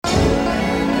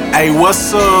Hey,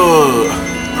 what's up?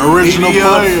 Original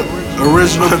player.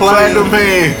 Original player. Platinum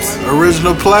hands.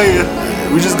 Original player.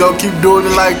 We just gonna keep doing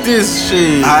it like this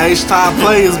shit. How H-Time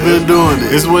Players been doing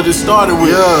it. It's what it started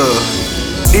with.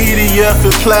 Yeah. EDF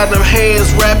and Platinum hands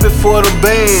rapping for the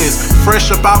bands. Fresh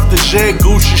up off the jet,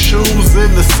 Gucci shoes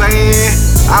in the sand.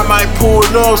 I might pull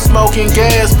up, smoking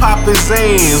gas, popping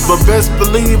Zans. But best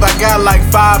believe I got like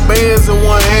 5 bands in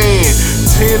one hand,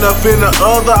 10 up in the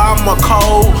other. I'm a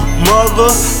cold mother,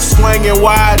 swinging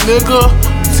wide nigga,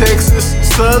 Texas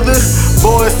Southern.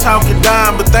 Boys talking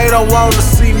dime, but they don't wanna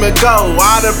see me go.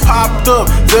 I done popped up,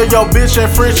 tell your bitch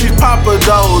and Frenchie's Papa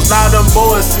Does. Now them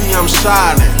boys see I'm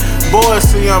shining, boys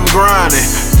see I'm grinding.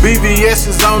 BBS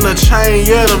is on the chain,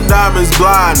 yeah, them diamonds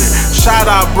blinding. Shout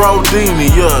out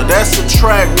Brodini, yeah, that's a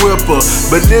track whipper.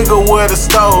 But nigga, where the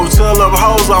stove? Tell them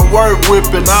hoes I'm work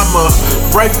whipping. I'ma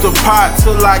break the pot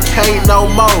till I can't no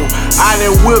more. I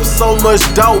done whipped so much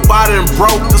dope, I done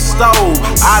broke the stove.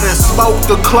 I done smoked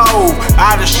the clove,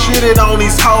 I done shitted on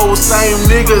these hoes. Same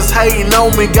niggas hating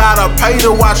on me, gotta pay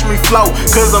to watch me flow.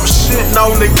 Cause I'm shitting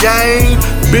on the game.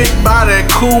 Big body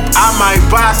coupe, I might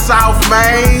buy South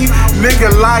Main. Nigga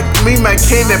like me, make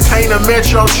candy paint a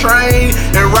metro train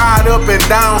and ride up and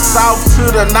down south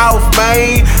to the North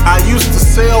Main. I used to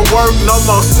sell work, no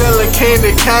more selling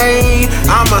candy cane.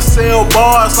 I'ma sell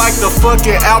bars like the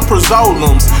fucking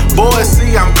Alprazolums. Boys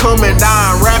see I'm coming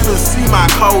down, rapping, see my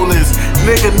colons.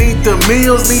 Nigga need the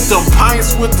meals, need them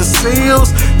pints with the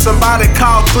seals. Somebody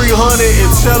call 300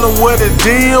 and tell them what the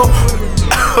deal.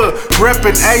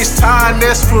 Reppin' H-Time,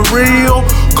 that's for real.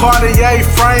 Cartier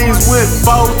frames with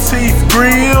 4 teeth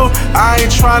grill. I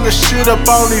ain't tryna shit up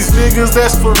on these niggas,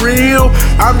 that's for real.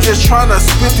 I'm just tryna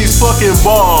spit these fucking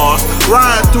bars.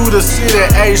 Ride through the city,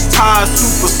 H-Time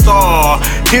superstar.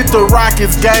 Hit the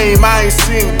Rockets game, I ain't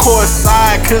sitting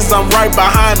courtside, cause I'm right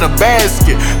behind the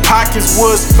basket. Pockets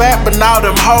was fat, but now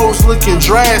them hoes looking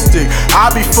drastic.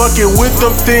 I be fucking with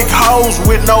them thick hoes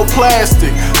with no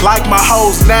plastic. Like my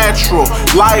hoes natural,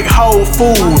 like Whole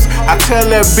Foods. I tell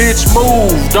that bitch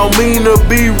move, don't mean to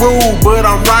be rude, but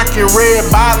I'm rocking red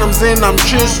bottoms and I'm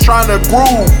just tryna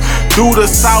groove. Through the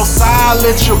south side,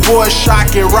 let your boy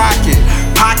shock it, rock it.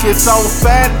 Pockets on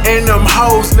fat and them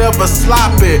hoes never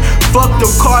sloppy. Fuck them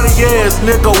Cartiers,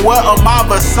 nigga, where are my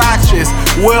Versaces?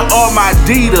 Where are my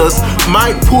Adidas?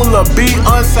 Might pull a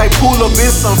Beyonce, pull up in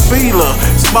some feeler.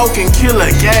 Smoking killer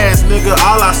gas, nigga,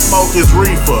 all I smoke is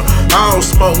reefer. I don't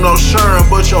smoke no Sherm,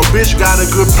 but your bitch got a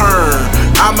good perm.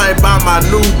 I might buy my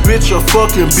new bitch a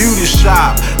fucking beauty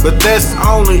shop, but that's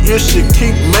only if she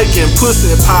keep making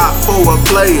pussy pop for a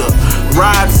player.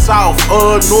 Ride south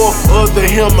or north of the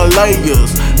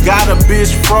Himalayas. Got a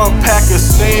bitch from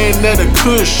Pakistan, that a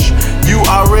Kush. You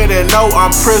already know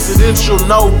I'm presidential,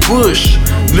 no Bush.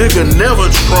 Nigga never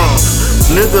Trump.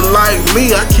 Nigga like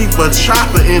me, I keep a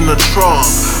chopper in the trunk.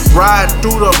 Ride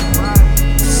through the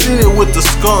city with the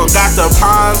skunk. Got the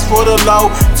pines for the low,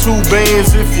 2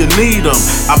 bands if you need them.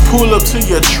 I pull up to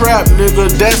your trap, nigga,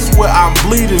 that's where I'm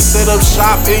bleeding. Set up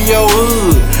shop in your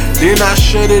hood, then I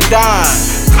shut it down.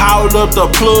 Called up the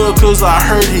plug cause I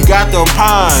heard he got them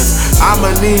pines. I'ma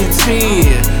need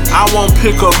 10, I won't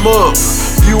pick them up.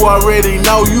 You already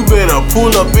know, you better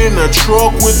pull up in the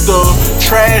truck with the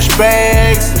trash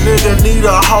bags. Nigga need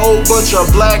a whole bunch of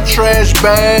black trash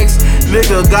bags.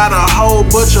 Nigga got a whole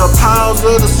bunch of pounds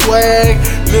of the swag.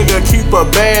 Nigga keep a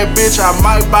bad bitch, I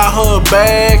might buy her a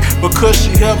bag, because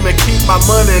she helped me keep my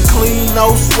money clean,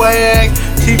 no swag.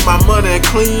 Keep my money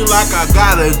clean like I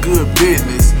got a good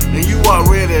business. And you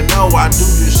already know I do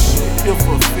this shit here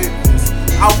for fitness.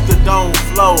 Off the dome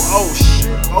flow, oh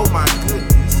shit, oh my goodness.